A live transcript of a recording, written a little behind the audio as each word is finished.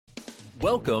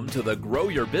Welcome to the Grow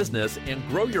Your Business and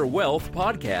Grow Your Wealth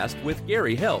podcast with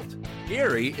Gary Helt.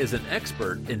 Gary is an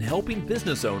expert in helping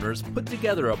business owners put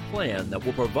together a plan that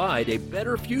will provide a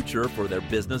better future for their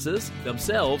businesses,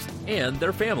 themselves, and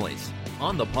their families.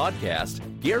 On the podcast,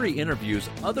 Gary interviews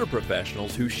other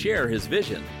professionals who share his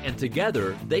vision, and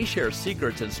together they share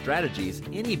secrets and strategies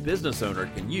any business owner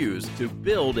can use to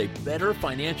build a better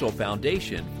financial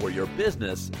foundation for your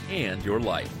business and your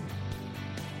life.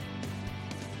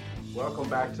 Welcome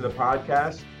back to the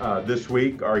podcast. This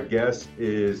week, our guest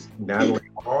is Natalie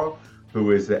C,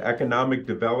 who is the Economic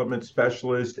Development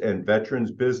Specialist and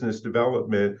Veterans Business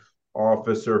Development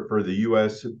Officer for the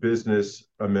U.S. Business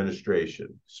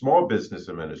Administration, Small Business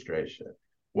Administration.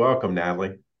 Welcome,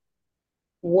 Natalie.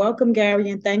 Welcome, Gary,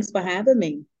 and thanks for having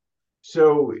me.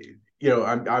 So,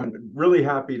 I'm really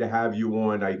happy to have you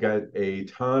on. I got a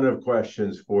ton of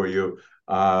questions for you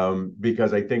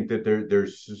because I think that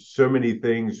there's so many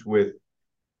things with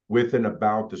and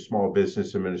about the Small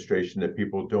Business Administration that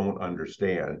people don't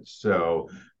understand. So,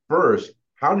 first,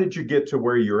 how did you get to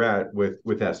where you're at with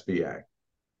SBA?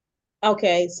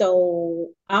 Okay, so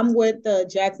I'm with the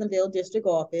Jacksonville District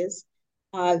Office.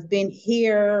 I've been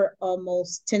here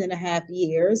almost 10 and a half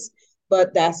years,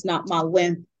 but that's not my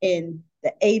length in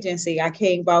the agency. I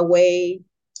came by way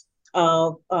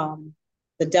of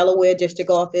the Delaware District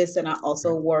Office, and I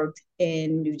also worked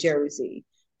in New Jersey.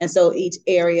 And so each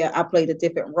area, I played a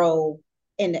different role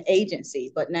in the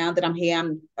agency. But now that I'm here,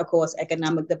 I'm, of course,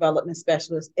 Economic Development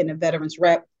Specialist and a Veterans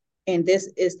Rep. And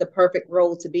this is the perfect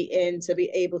role to be in, to be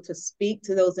able to speak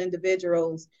to those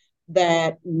individuals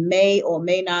that may or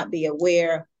may not be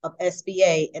aware of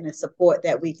SBA and the support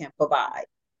that we can provide.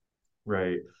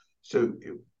 Right. So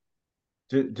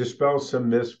to dispel some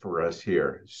myths for us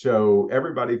here. So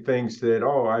everybody thinks that,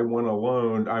 oh, I want a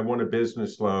loan, I want a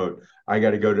business loan, I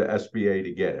got to go to SBA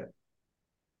to get it.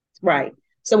 Right.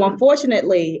 So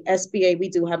unfortunately, SBA, we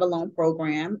do have a loan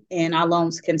program, and our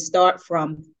loans can start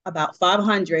from about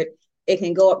 500. It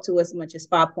can go up to as much as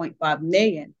 5.5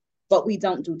 million, but we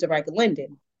don't do direct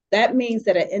lending. That means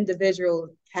that an individual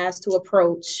has to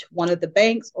approach one of the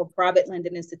banks or private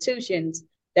lending institutions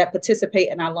that participate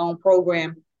in our loan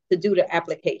program to do the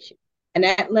application. And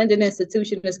that lending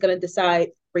institution is going to decide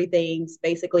three things,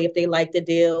 basically, if they like the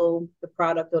deal, the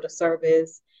product or the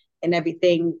service, and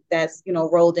everything that's,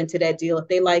 rolled into that deal. If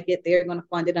they like it, they're going to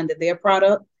fund it under their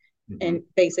product and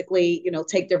basically,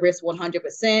 take the risk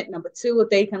 100%. Number two, if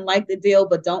they can like the deal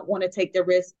but don't want to take the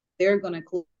risk, they're going to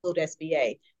include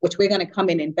SBA, which we're going to come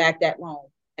in and back that loan.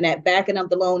 And that backing of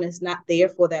the loan is not there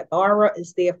for that borrower,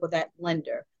 it's there for that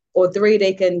lender. Or three,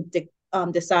 they can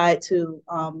decide to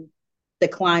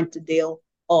decline the deal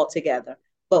altogether.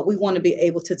 But we want to be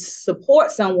able to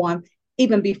support someone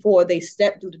even before they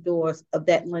step through the doors of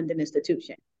that lending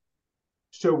institution.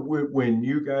 So when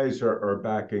you guys are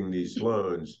backing these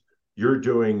loans, you're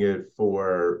doing it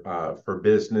for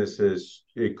businesses.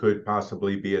 It could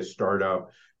possibly be a startup.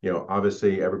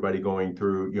 Obviously everybody going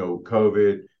through,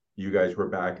 COVID, you guys were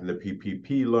backing the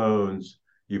PPP loans.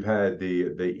 You've had the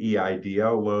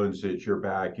EIDL loans that you're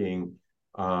backing.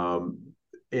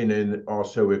 And then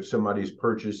also if somebody's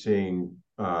purchasing,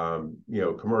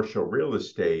 commercial real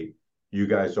estate, you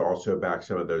guys also back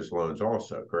some of those loans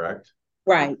also, correct?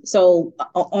 Right. So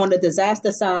on the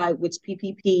disaster side, which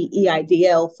PPP,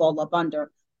 EIDL fall up under,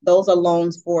 those are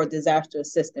loans for disaster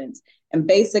assistance. And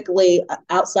basically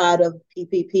outside of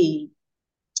PPP,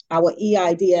 our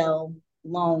EIDL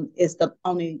loan is the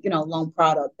only, loan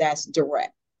product that's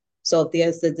direct. So if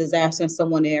there's a disaster in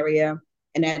someone area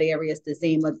and that area is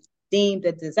deemed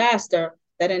a disaster,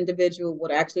 that individual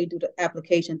would actually do the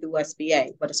application through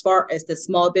SBA. But as far as the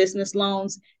small business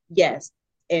loans, yes.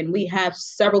 And we have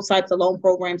several types of loan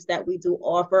programs that we do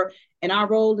offer. And our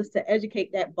role is to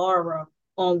educate that borrower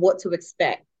on what to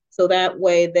expect. So that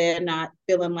way they're not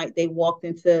feeling like they walked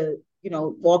into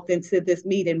this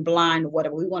meeting blind or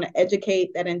whatever. We want to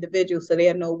educate that individual so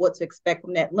they know what to expect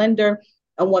from that lender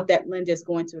and what that lender is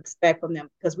going to expect from them.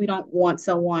 Because we don't want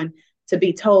someone to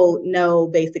be told, no,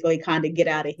 basically kind of get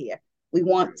out of here. We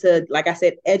want to, like I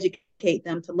said, educate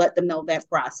them to let them know that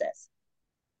process.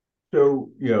 So,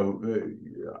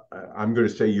 I'm going to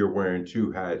say you're wearing two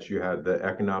hats. You have the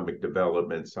economic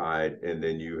development side, and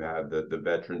then you have the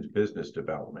veterans business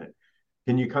development.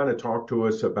 Can you kind of talk to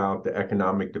us about the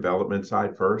economic development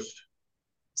side first?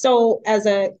 So I'm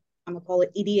going to call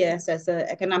it EDS, as an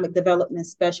economic development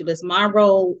specialist, my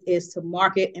role is to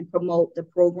market and promote the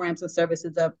programs and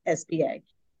services of SBA.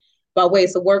 By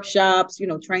ways of workshops,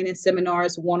 training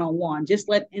seminars, one-on-one, just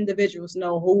let individuals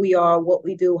know who we are, what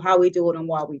we do, how we do it, and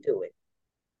why we do it.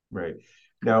 Right.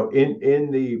 Now,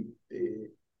 in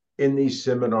in these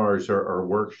seminars or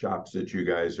workshops that you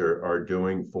guys are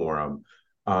doing for them,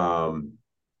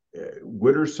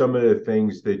 what are some of the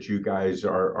things that you guys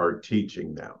are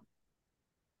teaching them?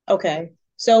 Okay.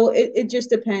 So it just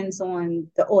depends on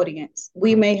the audience.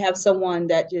 We may have someone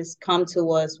that just come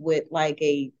to us with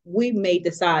we may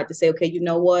decide to say, okay, you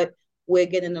know what? We're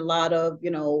getting a lot of,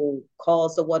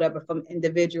 calls or whatever from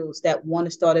individuals that want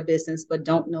to start a business but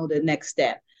don't know the next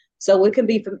step. So it can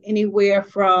be from anywhere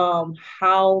from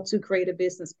how to create a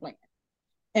business plan.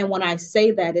 And when I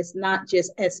say that, it's not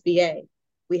just SBA.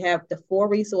 We have the 4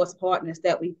 resource partners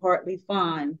that we partly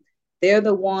fund. They're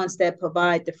the ones that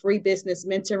provide the free business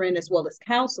mentoring as well as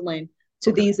counseling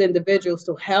to these individuals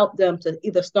to help them to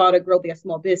either start or grow their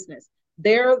small business.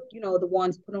 They're, the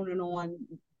ones putting on,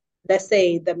 let's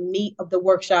say, the meat of the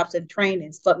workshops and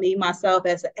trainings. But me, myself,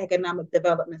 as an economic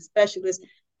development specialist,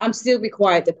 I'm still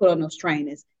required to put on those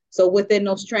trainings. So within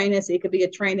those trainings, it could be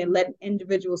a training letting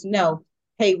individuals know,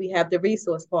 hey, we have the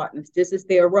resource partners. This is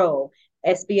their role.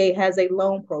 SBA has a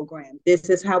loan program. This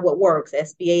is how it works.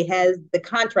 SBA has the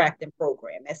contracting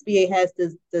program. SBA has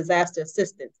the disaster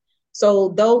assistance.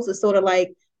 So those are sort of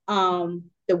like the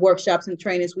workshops and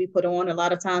trainings we put on. A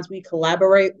lot of times we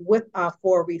collaborate with our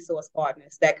 4 resource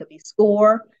partners. That could be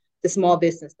SCORE, the Small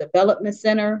Business Development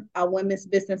Center, our Women's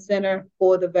Business Center,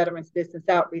 or the Veterans Business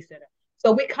Outreach Center.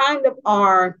 So we kind of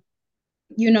are,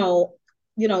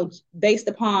 based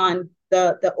upon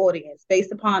the audience,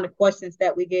 based upon the questions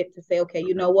that we get to say, okay,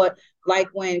 you know what, like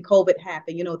when COVID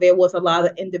happened, there was a lot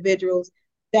of individuals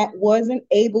that wasn't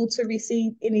able to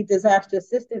receive any disaster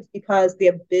assistance because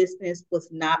their business was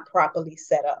not properly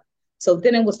set up. So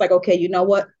then it was like, okay, you know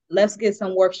what, let's get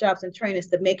some workshops and trainings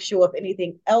to make sure if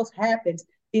anything else happens,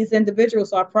 these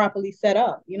individuals are properly set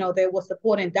up. There were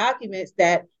supporting documents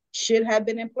that should have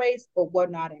been in place, but were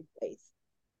not in place.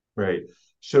 Right.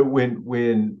 So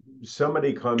when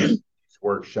somebody comes to these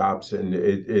workshops, and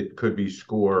it could be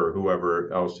SCORE or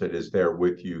whoever else that is there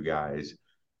with you guys,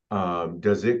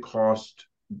 does it cost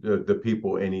the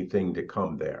people anything to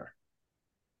come there?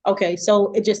 Okay,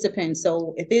 so it just depends.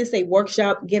 So if it's a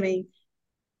workshop being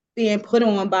put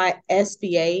on by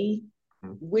SBA,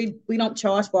 we don't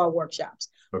charge for our workshops.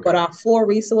 Okay. But our 4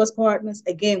 resource partners,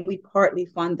 again, we partly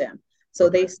fund them. So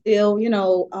they still,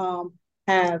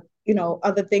 have,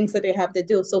 other things that they have to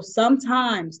do. So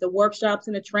sometimes the workshops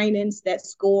and the trainings that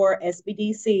SCORE,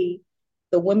 SBDC,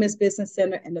 the Women's Business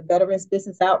Center, and the Veterans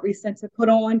Business Outreach Center put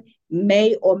on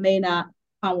may or may not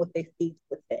come with their feet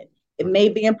within. It may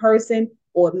be in person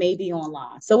or it may be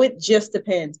online. So it just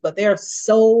depends. But there are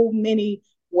so many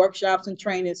workshops and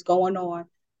trainings going on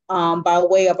by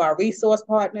way of our resource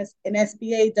partners. And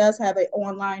SBA does have an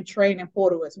online training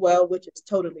portal as well, which is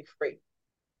totally free.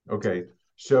 Okay.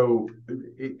 So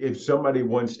if somebody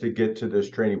wants to get to this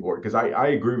training board, because I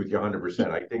agree with you 100%.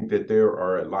 I think that there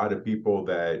are a lot of people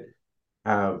that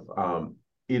have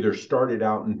either started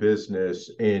out in business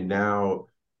and now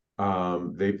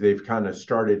they've kind of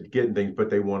started getting things, but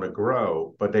they want to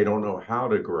grow, but they don't know how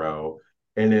to grow.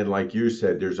 And then, like you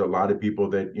said, there's a lot of people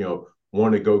that,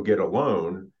 want to go get a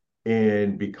loan.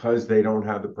 And because they don't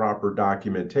have the proper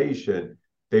documentation,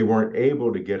 they weren't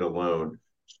able to get a loan.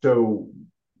 So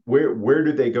where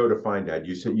did they go to find that?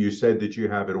 You said that you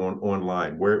have it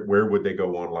online. Where would they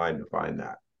go online to find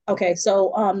that? Okay,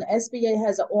 so the SBA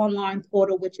has an online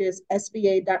portal, which is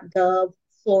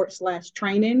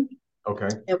sba.gov/training. Okay.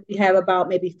 And we have about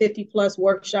maybe 50 plus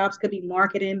workshops, could be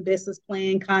marketing, business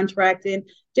plan, contracting,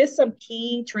 just some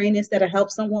key trainings that'll help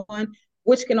someone,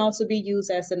 which can also be used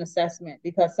as an assessment,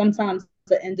 because sometimes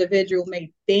the individual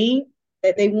may think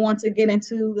that they want to get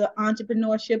into the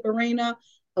entrepreneurship arena.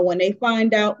 And when they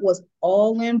find out what's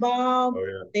all involved,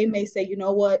 they may say, you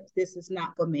know what, this is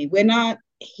not for me. We're not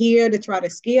here to try to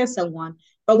scare someone,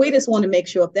 but we just want to make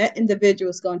sure if that individual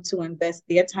is going to invest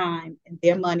their time and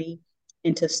their money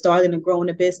into starting and growing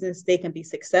a business, they can be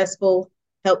successful,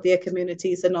 help their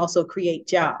communities, and also create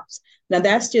jobs. Now,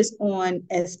 that's just on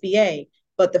SBA.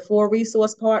 But the 4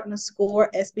 resource partners,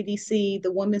 SCORE, SBDC,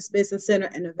 the Women's Business Center,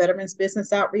 and the Veterans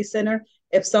Business Outreach Center,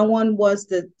 if someone was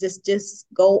to just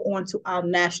go onto our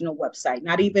national website,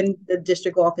 not even the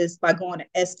district office, by going to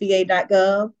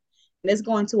sba.gov, and it's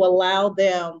going to allow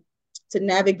them to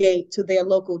navigate to their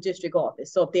local district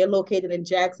office. So if they're located in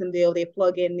Jacksonville, they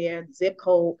plug in their zip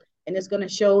code, and it's going to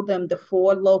show them the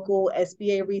 4 local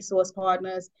SBA resource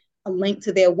partners, a link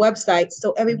to their website,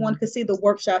 so everyone can see the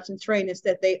workshops and trainings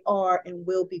that they are and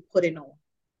will be putting on.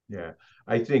 Yeah,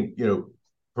 I think,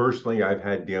 personally, I've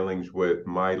had dealings with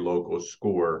my local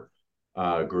SCORE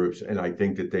groups, and I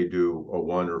think that they do a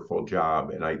wonderful job.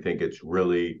 And I think it's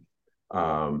really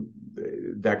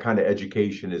that kind of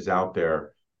education is out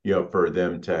there. for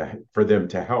them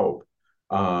to help.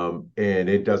 And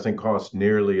it doesn't cost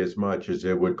nearly as much as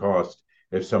it would cost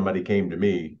if somebody came to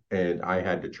me and I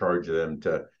had to charge them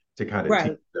to kind of teach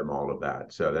Right. them all of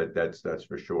that. So that's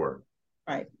for sure.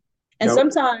 Right. And Now,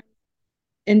 sometimes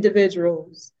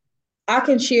individuals, I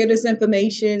can share this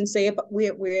information, say if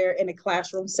we're in a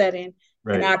classroom setting,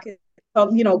 and right, I can,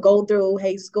 go through,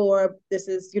 hey, score, this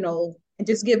is, and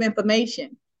just give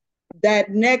information.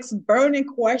 That next burning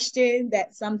question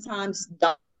that sometimes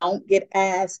don't get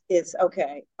asked is,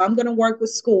 okay, I'm going to work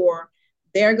with SCORE.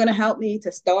 They're going to help me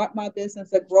to start my business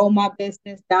or grow my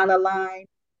business down the line,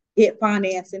 get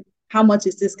financing. How much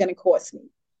is this going to cost me?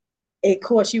 It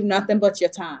costs you nothing but your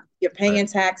time. You're right, paying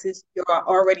taxes. You're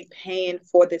already paying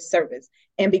for this service.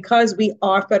 And because we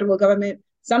are federal government,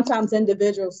 sometimes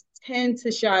individuals tend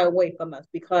to shy away from us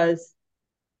because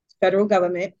federal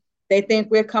government, they think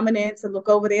we're coming in to look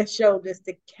over their shoulders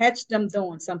to catch them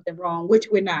doing something wrong, which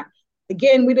we're not.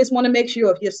 Again, we just want to make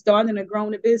sure if you're starting or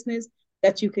growing a business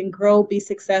that you can grow, be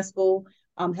successful,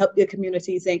 help your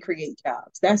communities and create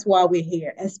jobs. That's why we're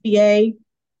here. SBA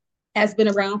has been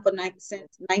around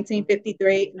since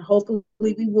 1953, and hopefully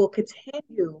we will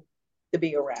continue to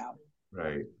be around.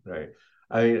 right, right.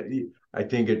 I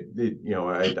think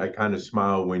I kind of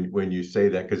smile when you say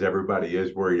that because everybody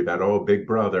is worried about, oh, big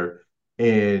brother.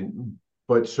 And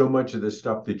but so much of the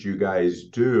stuff that you guys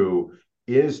do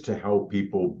is to help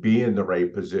people be in the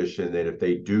right position that if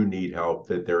they do need help,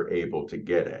 that they're able to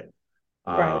get it.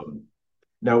 Right. Um,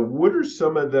 Now, what are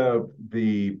some of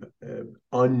the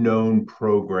unknown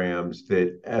programs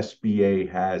that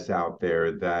SBA has out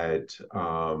there that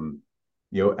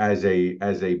as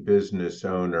a business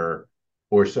owner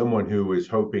or someone who is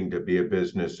hoping to be a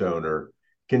business owner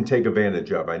can take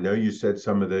advantage of? I know you said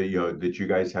some of the that you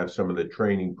guys have some of the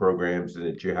training programs and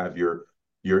that you have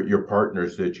your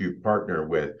partners that you partner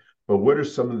with. But what are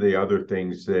some of the other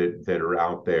things that are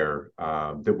out there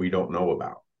that we don't know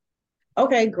about?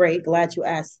 Okay, great. Glad you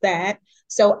asked that.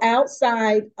 So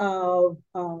outside of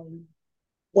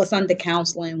what's under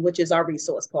counseling, which is our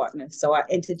resource partner. So I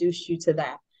introduced you to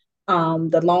that.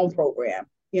 The loan program.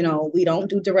 We don't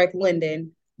do direct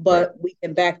lending, Right. but we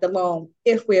can back the loan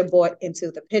if we're brought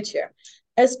into the picture.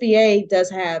 SBA does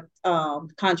have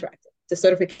contracting, the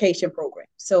certification program.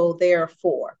 So there are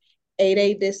four: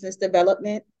 8A business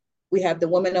development. We have the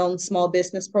women-owned small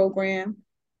business program.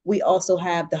 We also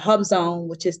have the Hub Zone,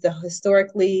 which is the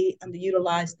historically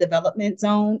underutilized development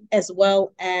zone, as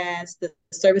well as the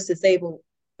service disabled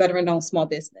veteran-owned small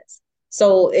business.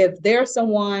 So if there's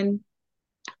someone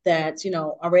that's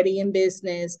already in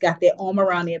business, got their arm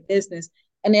around their business,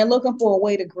 and they're looking for a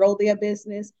way to grow their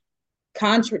business,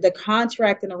 the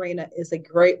contracting arena is a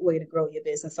great way to grow your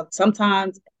business. So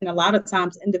sometimes, and a lot of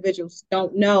times, individuals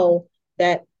don't know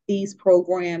that these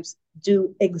programs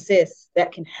do exist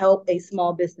that can help a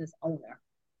small business owner.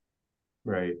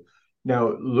 Right.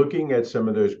 Now, looking at some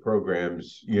of those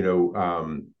programs,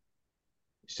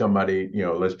 somebody,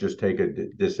 let's just take a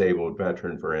disabled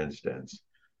veteran, for instance,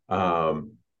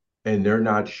 um, and they're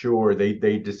not sure, they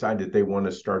decide that they want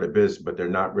to start a business, but they're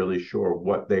not really sure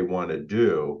what they want to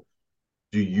do.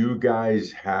 Do you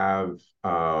guys have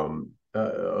a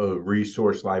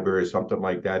resource library or something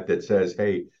like that that says,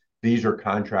 hey, these are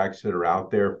contracts that are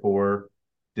out there for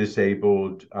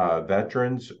disabled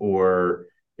veterans? Or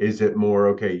is it more,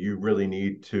 okay, you really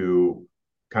need to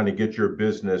kind of get your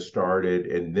business started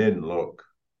and then look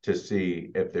to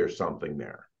see if there's something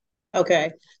there?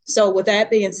 Okay. So with that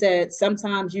being said,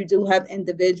 sometimes you do have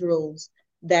individuals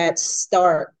that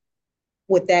start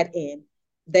with that end.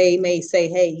 They may say,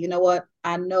 hey, you know what?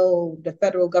 I know the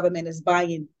federal government is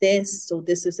buying this, so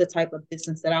this is the type of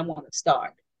business that I want to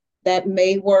start. That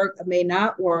may work, may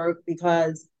not work,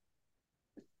 because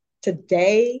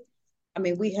today, I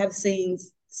mean, we have seen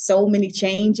so many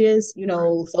changes,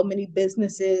 so many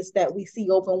businesses that we see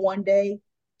open one day,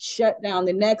 shut down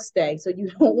the next day. So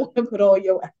you don't want to put all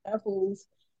your apples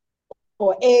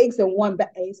or eggs in one bag.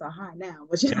 Eggs are high now,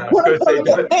 but you Yeah, I don't was want going to to put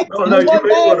say, all your eggs oh no, in you one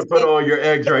may want to put basket. all your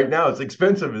eggs right now, as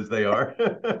expensive as they are.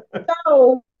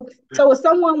 So, so if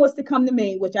someone was to come to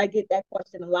me, which I get that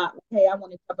question a lot, hey, I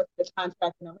want to cover the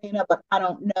contracting arena, but I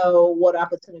don't know what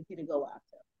opportunity to go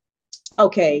after.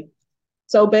 Okay,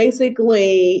 so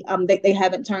basically, they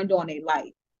haven't turned on a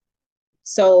light.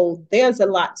 So there's a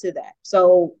lot to that.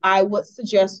 So I would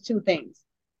suggest two things.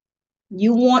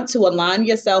 You want to align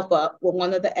yourself up with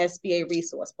one of the SBA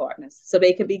resource partners so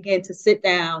they can begin to sit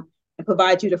down and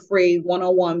provide you the free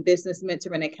one-on-one business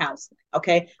mentoring and counseling.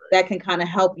 Okay. That can kind of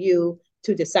help you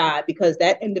to decide, because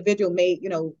that individual may,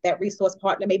 that resource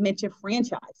partner may mention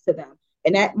franchise to them.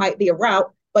 And that might be a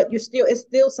route but it's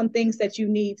still some things that you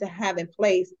need to have in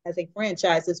place as a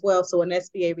franchise as well. So an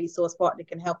SBA resource partner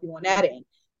can help you on that end.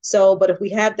 So, but if we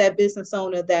have that business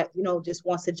owner that, just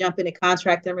wants to jump in the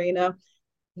contract arena,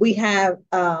 we have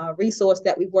a resource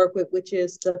that we work with, which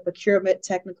is the Procurement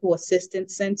Technical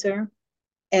Assistance Center.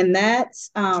 And that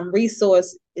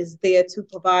resource is there to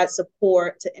provide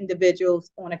support to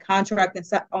individuals on a contract and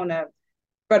on a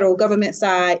federal government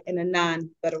side and a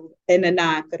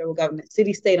non-federal government,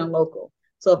 city, state, and local.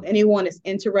 So if anyone is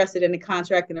interested in the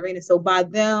contracting arena, so by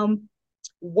them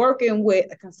working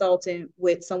with a consultant,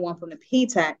 with someone from the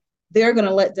PTAC, they're going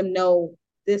to let them know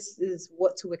this is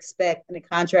what to expect in the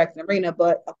contracting arena.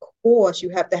 But of course, you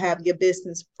have to have your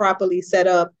business properly set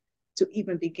up to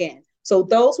even begin. So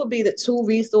those will be the two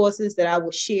resources that I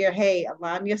will share. Hey,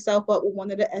 align yourself up with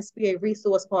one of the SBA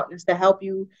resource partners to help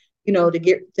you, to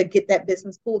get that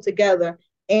business pulled together,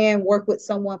 and work with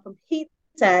someone from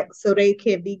PTAC so they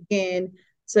can begin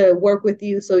to work with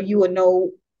you, so you will know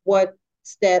what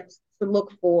steps to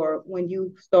look for when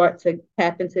you start to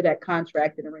tap into that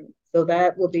contracting arena. So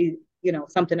that will be,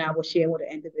 something I will share with an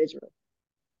individual.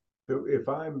 So if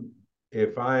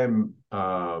I'm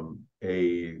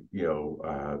a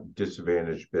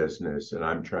disadvantaged business and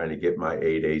I'm trying to get my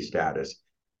 8A status,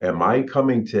 am I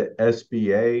coming to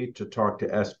SBA to talk to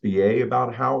SBA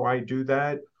about how I do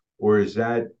that, or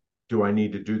do I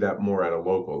need to do that more at a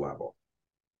local level?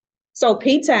 So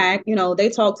PTAC, they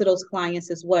talk to those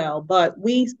clients as well, but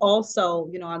we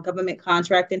also, our government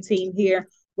contracting team here,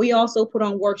 we also put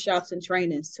on workshops and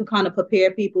trainings to kind of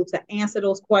prepare people to answer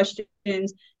those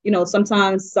questions.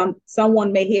 Sometimes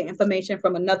someone may hear information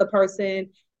from another person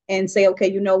and say,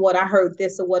 okay, you know what, I heard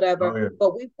this or whatever. Oh, yeah.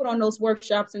 But we put on those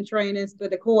workshops and trainings.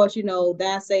 But of course,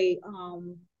 that's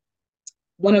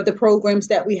one of the programs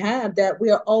that we have, that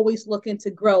we are always looking to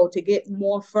grow, to get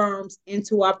more firms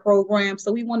into our program.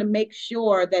 So we want to make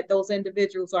sure that those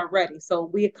individuals are ready. So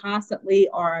we constantly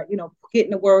are,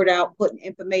 getting the word out, putting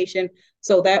information.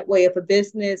 So that way, if a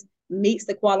business meets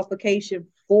the qualification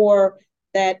for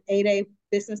that 8A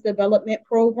business development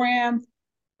program,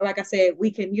 like I said, we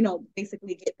can,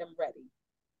 basically get them ready.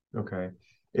 Okay.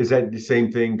 Is that the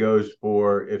same thing goes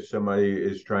for if somebody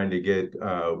is trying to get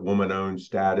woman-owned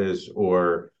status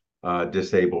or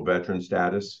disabled veteran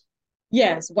status?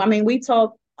 Yes. Well, I mean, we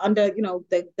talk under,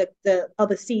 the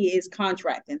other C is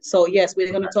contracting. So yes,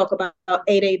 we're going to talk about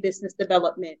 8A business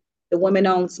development, the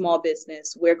women-owned small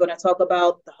business. We're going to talk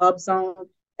about the hub zone,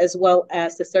 as well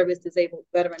as the service disabled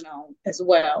veteran-owned as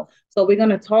well. So we're going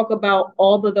to talk about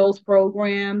all of those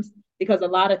programs, because a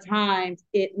lot of times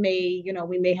it may,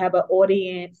 we may have an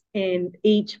audience and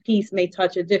each piece may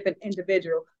touch a different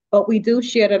individual. But we do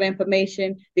share that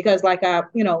information because, like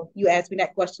you asked me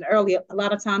that question earlier, a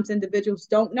lot of times individuals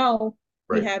don't know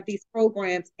we have these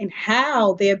programs and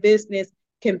how their business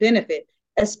can benefit,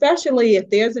 especially if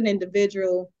there's an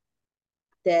individual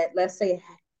that, let's say,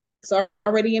 is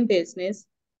already in business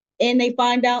and they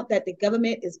find out that the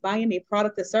government is buying a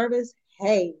product or service.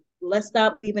 Hey, let's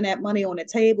stop leaving that money on the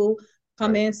table.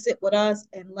 Come in, sit with us,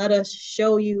 and let us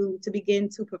show you to begin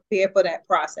to prepare for that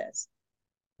process.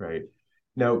 Right.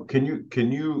 Now, can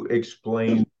you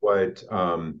explain what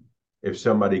if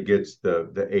somebody gets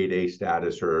the 8A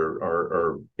status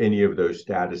or any of those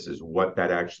statuses, what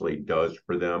that actually does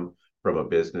for them from a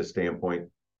business standpoint?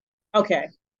 Okay.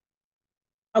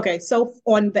 So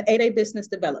on the 8A business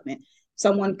development,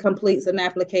 someone completes an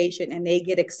application and they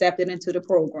get accepted into the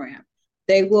program.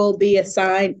 They will be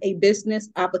assigned a business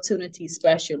opportunity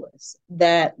specialist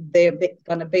that they're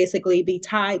going to basically be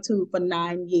tied to for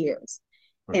 9 years.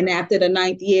 Okay. And after the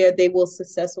 9th year, they will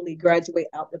successfully graduate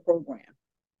out the program.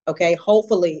 Okay.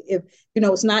 Hopefully, if,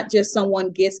 it's not just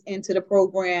someone gets into the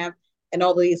program and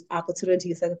all of these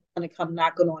opportunities are going to come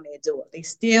knocking on their door. They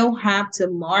still have to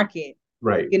market,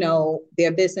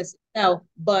 their business itself.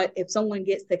 But if someone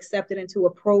gets accepted into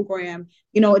a program,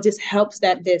 it just helps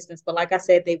that business. But like I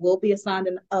said, they will be assigned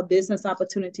a business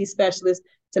opportunity specialist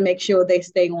to make sure they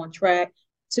stay on track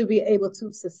to be able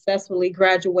to successfully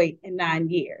graduate in 9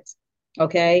 years.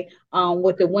 Okay.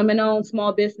 With the women-owned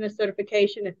small business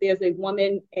certification, if there's a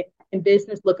woman in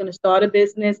business looking to start a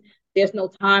business, there's no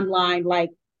timeline like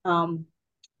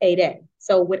 8A.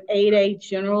 So with 8A,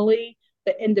 generally,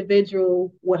 the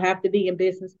individual would have to be in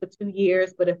business for 2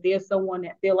 years. But if there's someone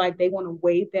that feel like they want to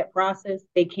waive that process,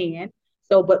 they can.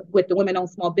 So, but with the women-owned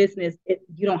small business,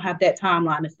 you don't have that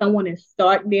timeline. If someone is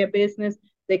starting their business,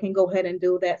 they can go ahead and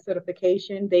do that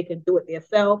certification. They can do it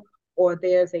themselves, or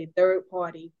there's a third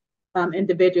party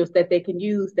individuals that they can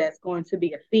use that's going to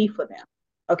be a fee for them.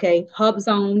 Okay. Hub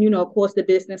zone, of course, the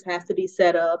business has to be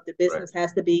set up. The business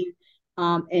has to be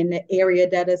in the area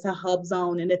that is a hub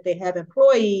zone. And if they have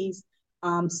employees,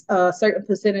 a certain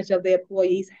percentage of the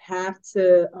employees have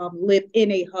to live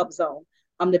in a hub zone.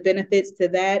 The benefits to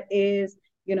that is,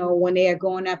 when they are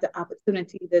going after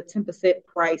opportunity, the 10%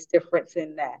 price difference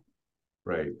in that.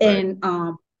 Right. And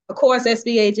of course,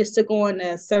 SBA just took on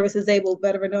the Services Able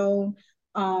Veteran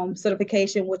Owned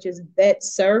certification, which is Vet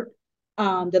Cert.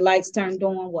 The lights turned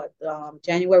on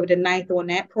January the 9th on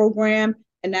that program.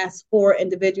 And that's for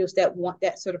individuals that want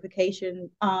that certification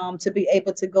to be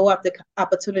able to go after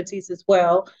opportunities as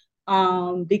well.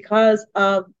 Because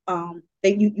of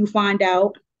you find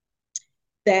out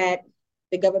that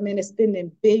the government is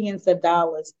spending billions of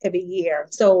dollars every year.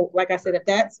 So, like I said, if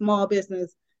that small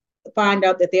business find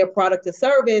out that their product or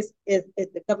service is,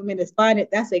 if the government is buying it,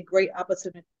 that's a great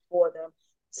opportunity for them.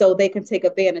 So they can take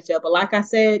advantage of. But like I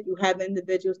said, you have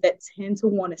individuals that tend to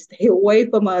want to stay away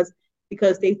from us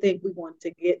because they think we want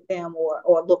to get them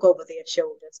or look over their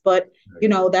shoulders. But,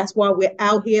 that's why we're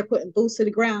out here putting boots to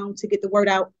the ground to get the word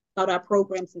out about our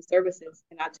programs and services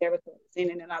in our territories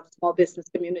and in our small business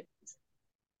communities.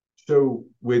 So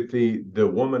with the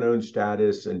woman-owned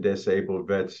status and disabled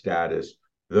vet status,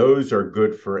 those are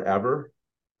good forever.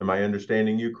 Am I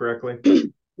understanding you correctly?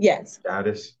 Yes.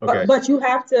 Status. Okay. But you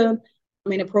have to,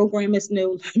 the program is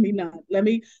new.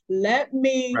 Let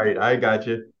me. Right. I got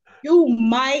you. You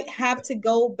might have to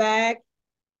go back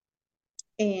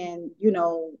and,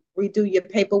 redo your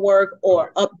paperwork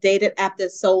or update it after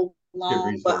so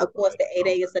long. But of course, the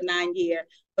 8A is a 9-year.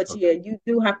 But yeah, you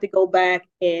do have to go back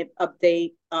and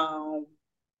update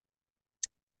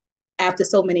after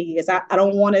so many years. I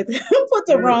don't want to put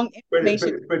the wrong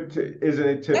information. But isn't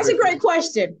it typical? That's a great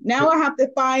question. Now I have to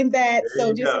find that.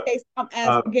 So just in case I'm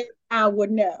asked again, I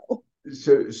would know.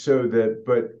 So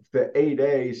but the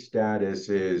 8A status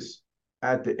is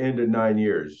at the end of 9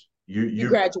 years. You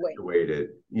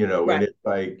graduated, right. And it's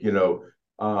like,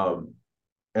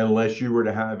 unless you were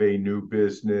to have a new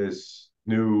business,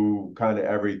 new kind of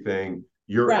everything,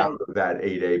 you're right. Out of that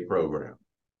 8A program.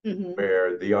 Mm-hmm.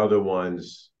 Where the other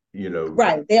ones,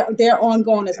 right, they're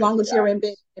ongoing as long as you're in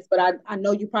business. But I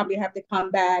know you probably have to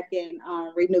come back and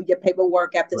renew your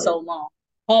paperwork after so long.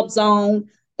 Hub zone.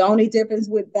 The only difference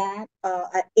with that,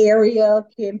 an area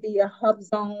can be a hub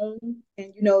zone,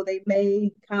 and they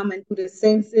may come and do the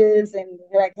census and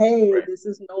be like, hey, right. This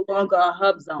is no longer a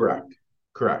hub zone.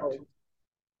 Correct.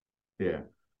 Yeah.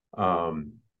 All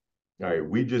right.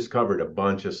 We just covered a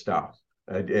bunch of stuff,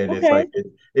 and it's like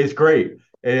it's great,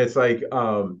 and it's like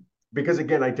because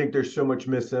again, I think there's so much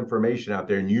misinformation out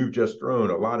there, and you've just thrown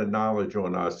a lot of knowledge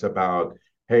on us about,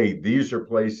 hey, these are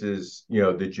places,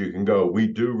 that you can go. We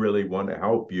do really want to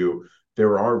help you.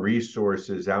 There are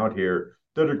resources out here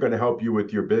that are going to help you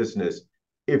with your business.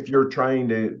 If you're trying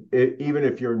to, even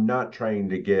if you're not trying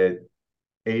to get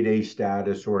 8A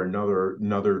status or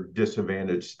another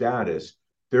disadvantaged status,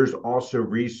 there's also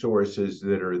resources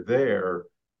that are there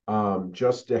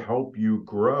just to help you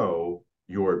grow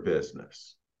your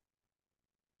business.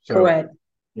 So, correct.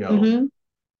 Mm-hmm.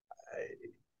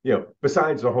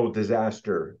 Besides the whole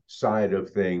disaster side of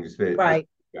things that right.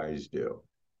 you guys do.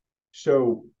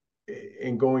 So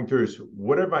in going through this,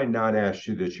 what have I not asked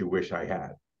you that you wish I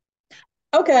had?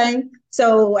 Okay.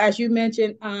 So as you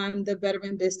mentioned, I'm the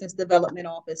Veteran Business Development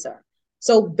Officer.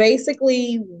 So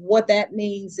basically what that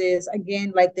means is,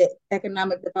 again, like the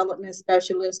economic development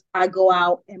specialist, I go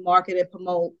out and market and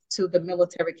promote to the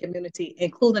military community,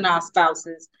 including our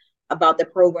spouses, about the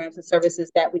programs and services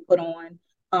that we put on.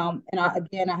 And I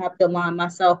have to line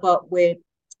myself up with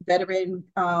veteran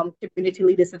community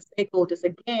leaders and stakeholders,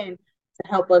 again, to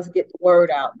help us get the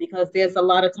word out. Because there's a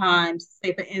lot of times,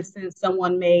 say, for instance,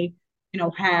 someone may,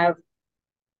 have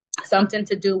something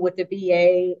to do with the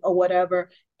VA or whatever,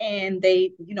 and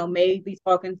they, may be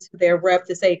talking to their rep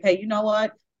to say, hey, you know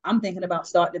what? I'm thinking about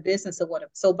starting a business or whatever.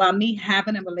 So by me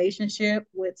having a relationship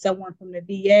with someone from the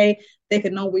VA, they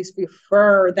can always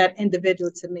refer that individual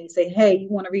to me. Say, hey, you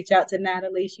want to reach out to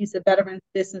Natalie? She's a Veteran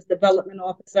Business Development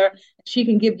Officer. She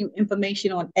can give you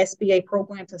information on SBA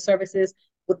programs and services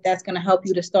that's going to help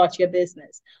you to start your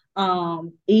business.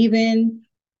 Even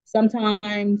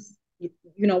sometimes,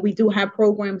 we do have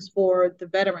programs for the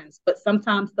veterans, but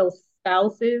sometimes those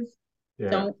spouses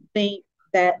don't think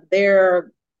that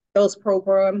those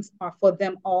programs are for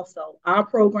them also. Our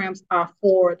programs are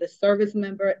for the service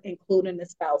member, including the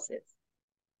spouses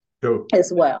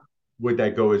as well. Would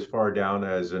that go as far down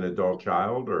as an adult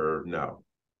child or no?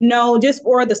 No, just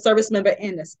for the service member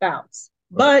and the spouse.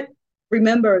 Okay. But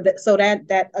remember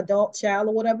that adult child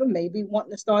or whatever may be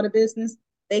wanting to start a business,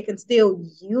 they can still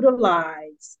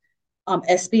utilize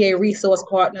SBA resource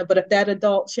partner. But if that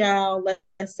adult child,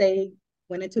 let's say,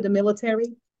 went into the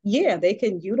military, yeah, they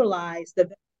can utilize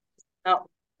out.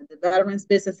 The Veterans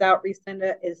Business Outreach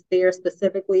Center is there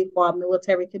specifically for our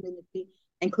military community,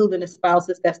 including the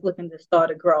spouses that's looking to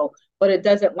start a grow. But it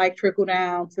doesn't like trickle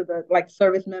down to the like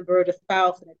service member, the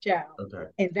spouse, and the child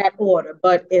in that order.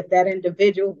 But if that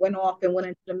individual went off and went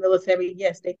into the military,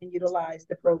 yes, they can utilize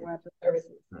the programs and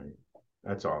services. Right.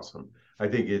 That's awesome. I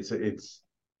think it's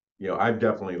I've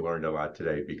definitely learned a lot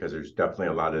today because there's definitely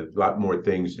a lot more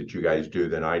things that you guys do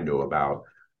than I knew about.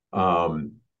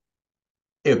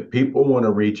 If people want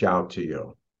to reach out to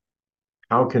you,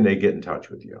 how can they get in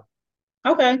touch with you?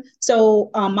 Okay.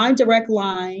 So my direct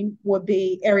line would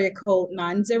be area code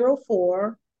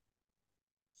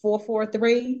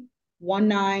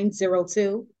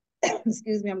 904-443-1902.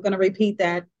 Excuse me, I'm going to repeat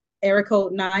that. Area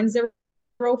code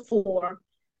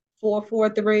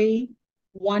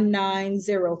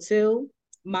 904-443-1902.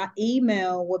 My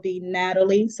email would be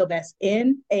Natalie, so that's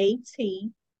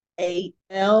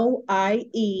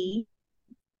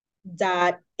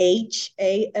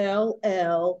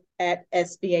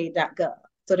NATALE.HALL@SBA.gov.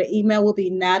 So the email will be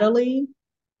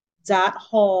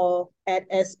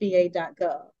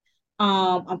natalie.hall@SBA.gov.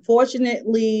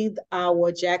 Unfortunately,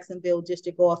 our Jacksonville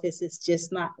district office is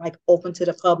just not like open to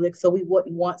the public, so we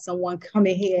wouldn't want someone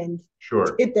coming here and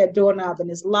hit that doorknob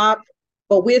and it's locked.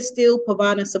 But we're still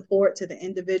providing support to the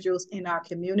individuals in our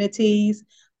communities.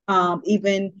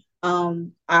 Even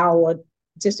our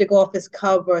district office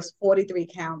covers 43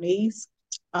 counties,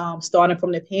 starting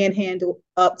from the Panhandle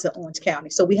up to Orange County.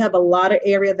 So we have a lot of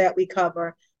area that we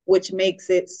cover, which makes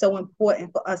it so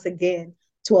important for us, again,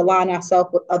 to align ourselves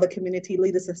with other community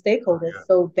leaders and stakeholders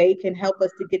so they can help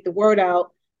us to get the word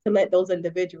out to let those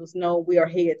individuals know we are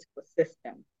here to assist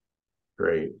them.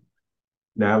 Great.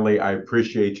 Natalie, I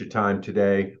appreciate your time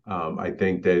today. I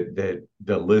think that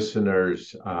the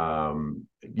listeners,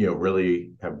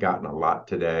 really have gotten a lot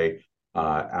today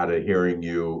out of hearing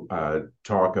you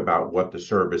talk about what the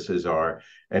services are.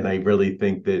 And I really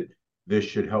think that this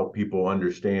should help people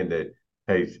understand that,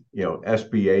 hey,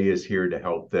 SBA is here to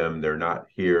help them. They're not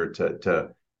here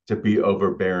to be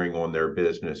overbearing on their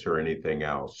business or anything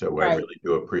else. So I really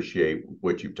do appreciate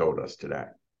what you've told us today.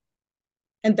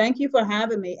 And thank you for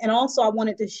having me. And also I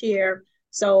wanted to share,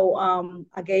 so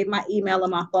I gave my email and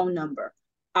my phone number.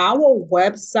 Our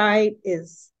website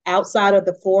is outside of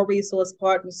the 4 resource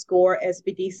partners, SCORE,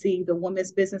 SBDC, the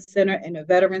Women's Business Center, and the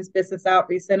Veterans Business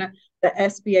Outreach Center. The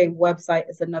SBA website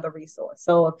is another resource.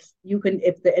 So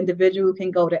if the individual can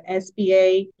go to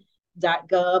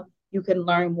SBA.gov, you can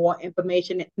learn more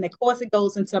information. And of course, it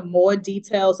goes into more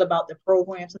details about the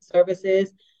programs and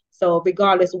services. So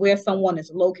regardless where someone is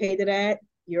located at,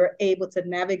 you're able to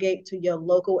navigate to your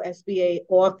local SBA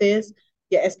office,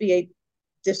 your SBA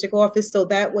district office. So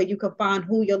that way you can find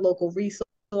who your local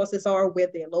resources are, where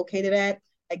they're located at.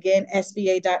 Again,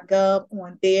 SBA.gov.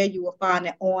 On there, you will find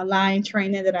an online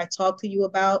training that I talked to you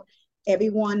about.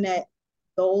 Everyone that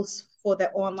goes for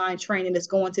the online training is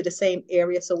going to the same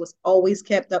area. So it's always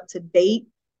kept up to date.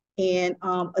 And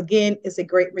again, it's a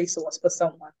great resource for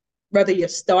someone. Whether you're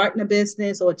starting a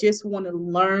business or just want to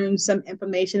learn some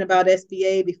information about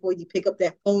SBA before you pick up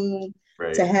that phone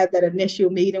to have that initial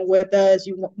meeting with us,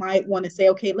 you might want to say,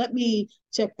 okay, let me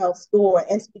check out SCORE,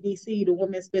 SBDC, the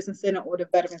Women's Business Center, or the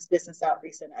Veterans Business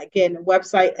Outreach Center. Again, the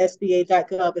website,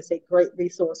 SBA.gov, is a great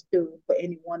resource too for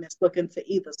anyone that's looking to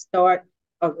either start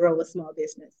or grow a small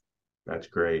business. That's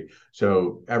great.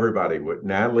 So everybody, what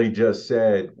Natalie just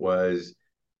said was,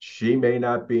 she may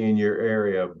not be in your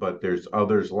area, but there's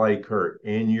others like her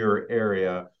in your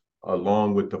area,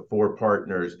 along with the 4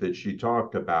 partners that she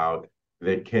talked about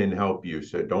that can help you.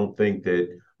 So don't think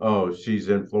that, oh, she's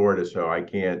in Florida, so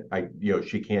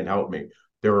she can't help me.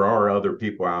 There are other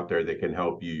people out there that can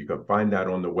help you. You can find that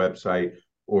on the website,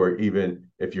 or even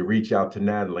if you reach out to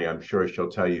Natalie, I'm sure she'll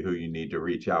tell you who you need to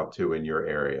reach out to in your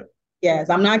area.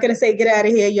 Yes, I'm not going to say get out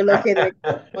of here. You're located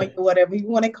whatever you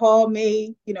want to call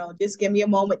me. Just give me a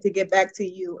moment to get back to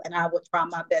you, and I will try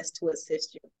my best to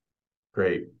assist you.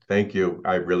 Great. Thank you.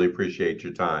 I really appreciate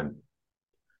your time.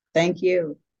 Thank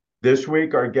you. This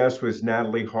week, our guest was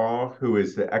Natalie Hall, who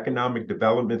is the Economic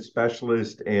Development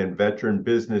Specialist and Veteran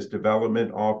Business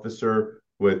Development Officer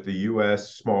with the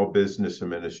U.S. Small Business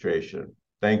Administration.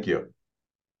 Thank you.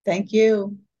 Thank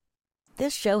you.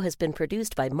 This show has been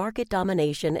produced by Market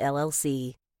Domination,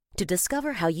 LLC. To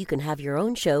discover how you can have your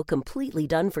own show completely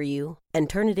done for you and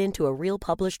turn it into a real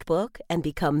published book and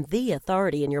become the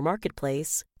authority in your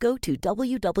marketplace, go to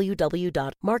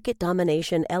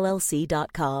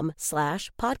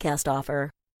www.marketdominationllc.com/podcast offer.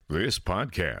 This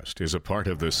podcast is a part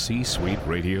of the C-Suite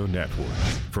Radio Network.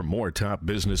 For more top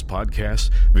business podcasts,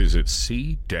 visit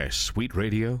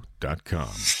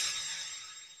c-suiteradio.com.